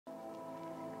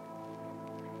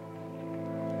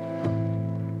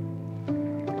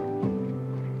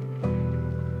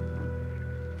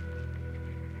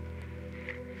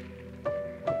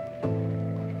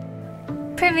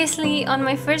Previously, on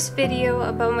my first video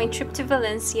about my trip to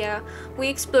Valencia, we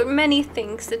explored many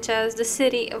things such as the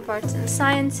city of arts and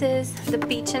sciences, the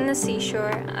beach and the seashore,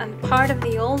 and part of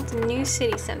the old and new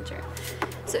city center.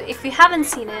 So if you haven't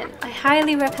seen it, I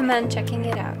highly recommend checking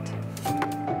it out.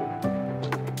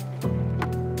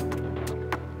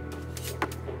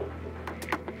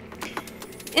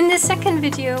 In this second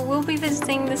video, we'll be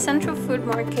visiting the central food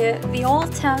market, the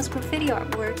old town's graffiti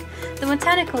artwork, the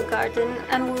botanical garden,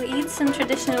 and we'll eat some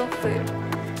traditional food.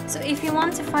 So if you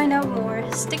want to find out more,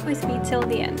 stick with me till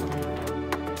the end.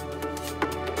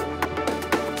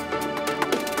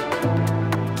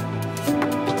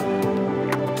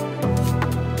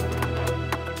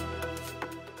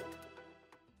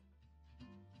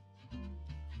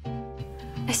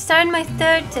 I started my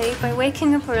third day by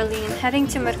waking up early and heading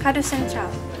to Mercado Central.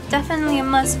 Definitely a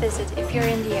must visit if you're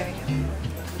in the area.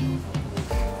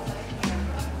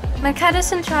 Mercado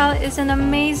Central is an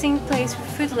amazing place for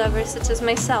food lovers such as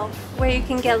myself, where you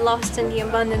can get lost in the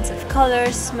abundance of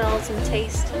colors, smells and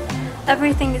taste.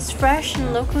 Everything is fresh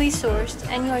and locally sourced,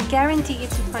 and you are guaranteed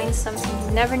to find something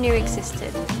you never knew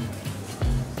existed.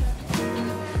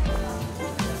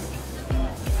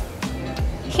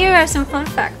 Here are some fun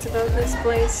facts about this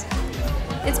place.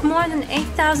 It's more than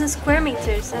 8,000 square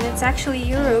meters and it's actually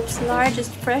Europe's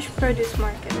largest fresh produce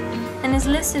market and is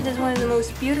listed as one of the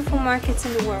most beautiful markets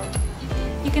in the world.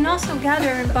 You can also gather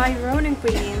and buy your own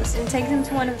ingredients and take them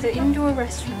to one of the indoor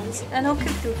restaurants and they'll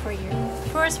cook them for you,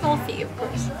 for a small fee of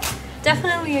course.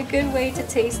 Definitely a good way to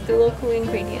taste the local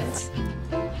ingredients.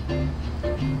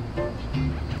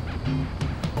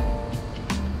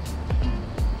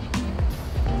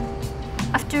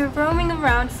 After roaming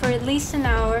around for at least an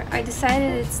hour, I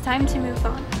decided it's time to move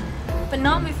on. But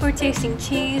not before tasting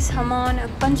cheese, jamon, a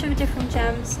bunch of different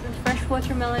jams, and fresh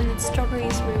watermelon and strawberry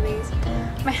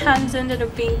smoothies. My hands ended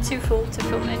up being too full to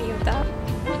film any of that.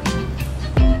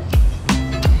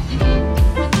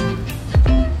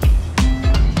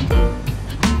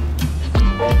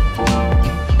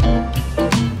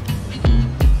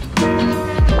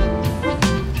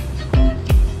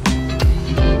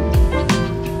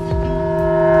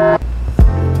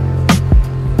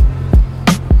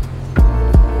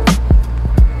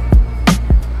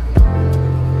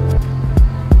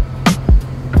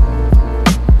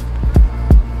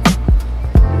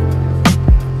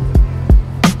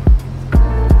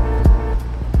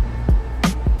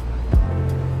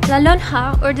 La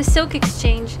Lonja, or the Silk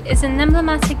Exchange, is an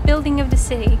emblematic building of the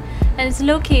city and is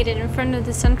located in front of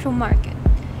the central market.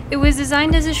 It was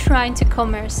designed as a shrine to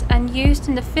commerce and used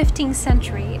in the 15th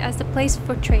century as the place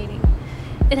for trading.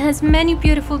 It has many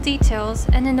beautiful details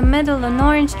and in the middle an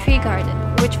orange tree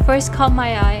garden, which first caught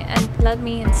my eye and led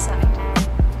me inside.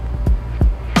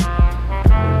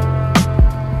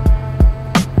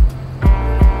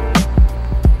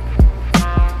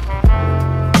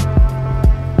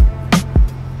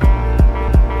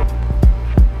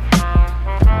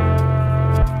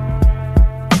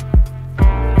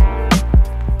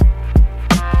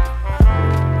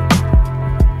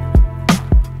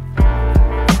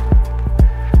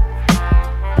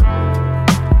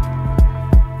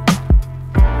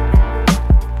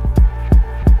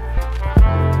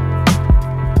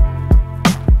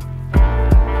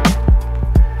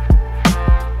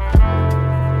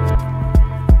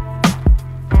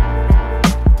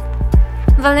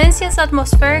 Valencia's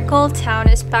atmospheric old town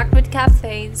is packed with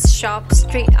cafes, shops,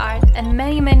 street art, and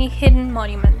many hidden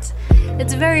monuments.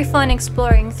 It's very fun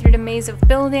exploring through the maze of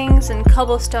buildings and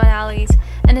cobblestone alleys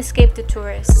and escape the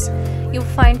tourists. You'll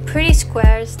find pretty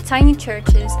squares, tiny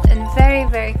churches, and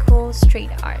very cool street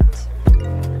art.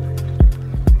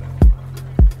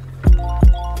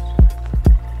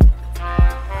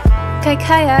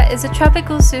 Kaikaya is a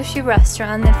tropical sushi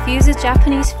restaurant that fuses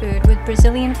Japanese food with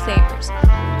Brazilian flavors.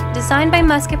 Designed by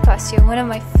Masquepacio, one of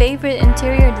my favorite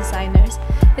interior designers,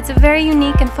 it's a very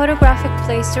unique and photographic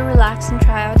place to relax and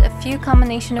try out a few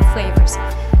combination of flavors,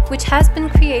 which has been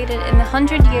created in the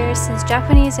 100 years since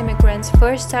Japanese immigrants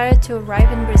first started to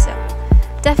arrive in Brazil.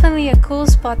 Definitely a cool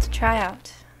spot to try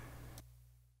out.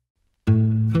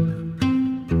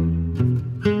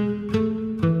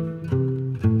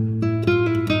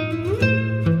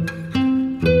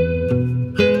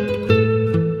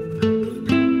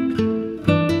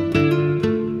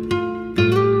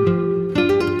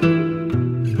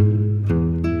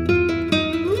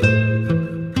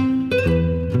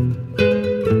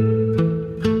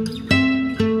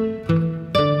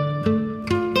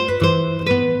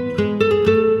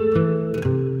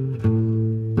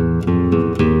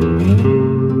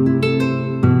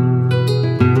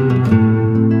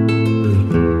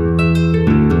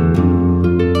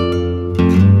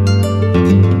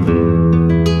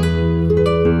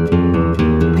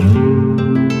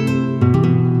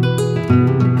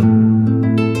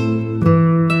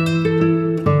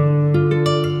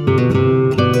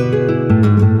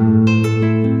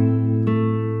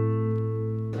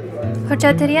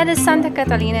 Via de Santa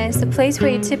Catalina is the place where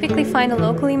you typically find a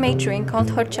locally made drink called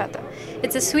horchata.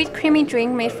 It's a sweet creamy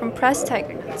drink made from pressed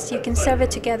tiger nuts. You can serve it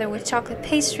together with chocolate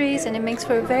pastries and it makes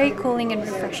for a very cooling and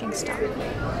refreshing stop.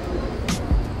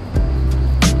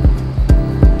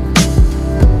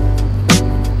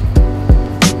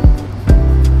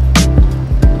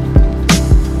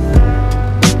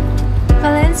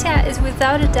 Valencia is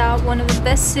without a doubt one of the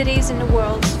best cities in the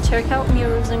world to check out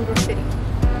murals and graffiti.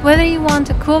 Whether you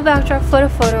want a cool backdrop for the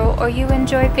photo or you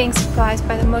enjoy being surprised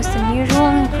by the most unusual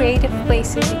and creative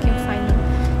places you can find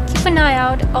them, keep an eye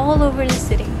out all over the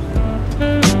city.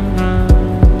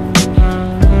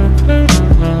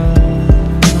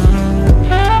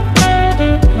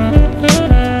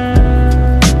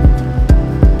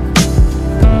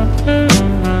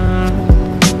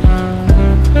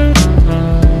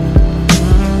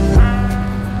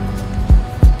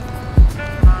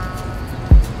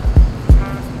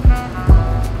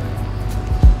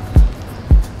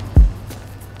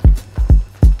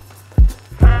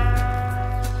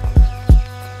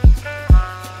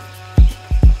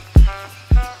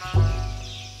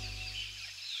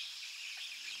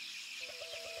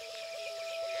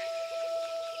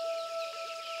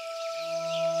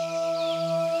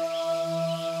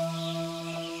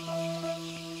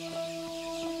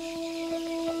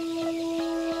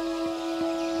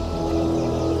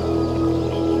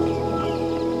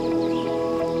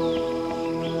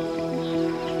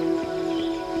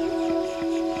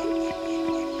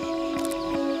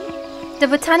 The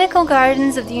botanical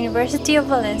gardens of the University of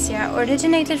Valencia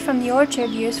originated from the orchard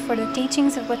used for the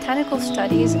teachings of botanical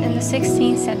studies in the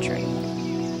 16th century.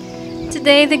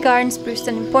 Today, the gardens boast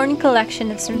an important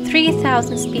collection of some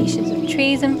 3,000 species of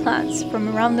trees and plants from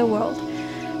around the world,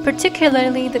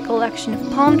 particularly the collection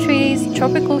of palm trees,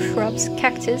 tropical shrubs,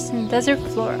 cactus, and desert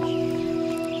flora.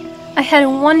 I had a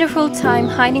wonderful time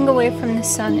hiding away from the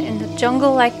sun in the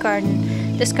jungle-like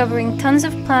garden, discovering tons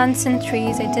of plants and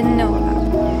trees I didn't know about.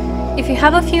 If you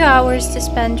have a few hours to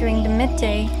spend during the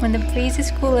midday, when the breeze is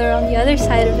cooler on the other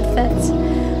side of the fence,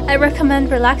 I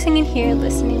recommend relaxing in here,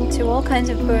 listening to all kinds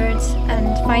of birds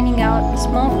and finding out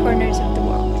small corners of the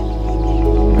world.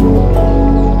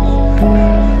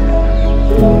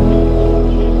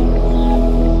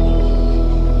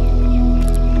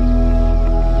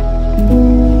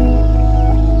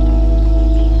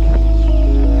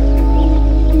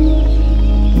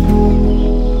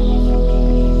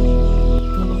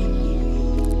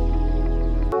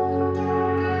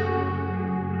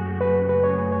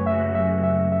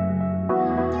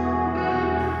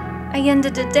 I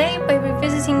ended the day by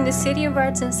revisiting the City of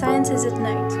Arts and Sciences at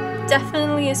night.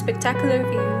 Definitely a spectacular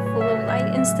view, full of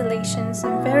light installations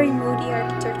and very moody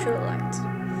architectural lights.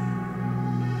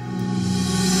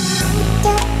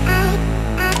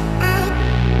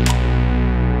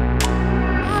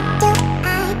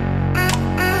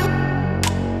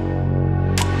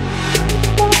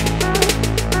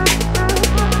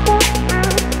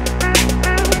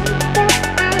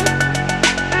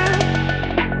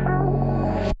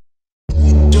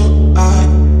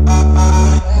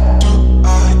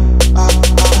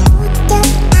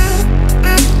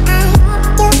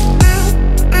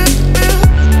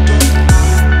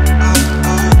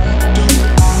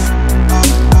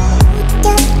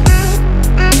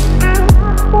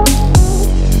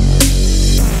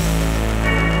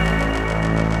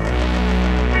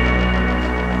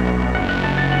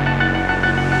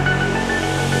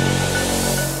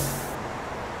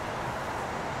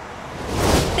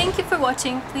 Thank you for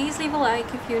watching. Please leave a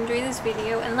like if you enjoyed this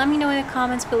video and let me know in the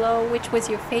comments below which was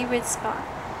your favorite spot.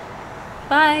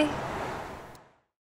 Bye!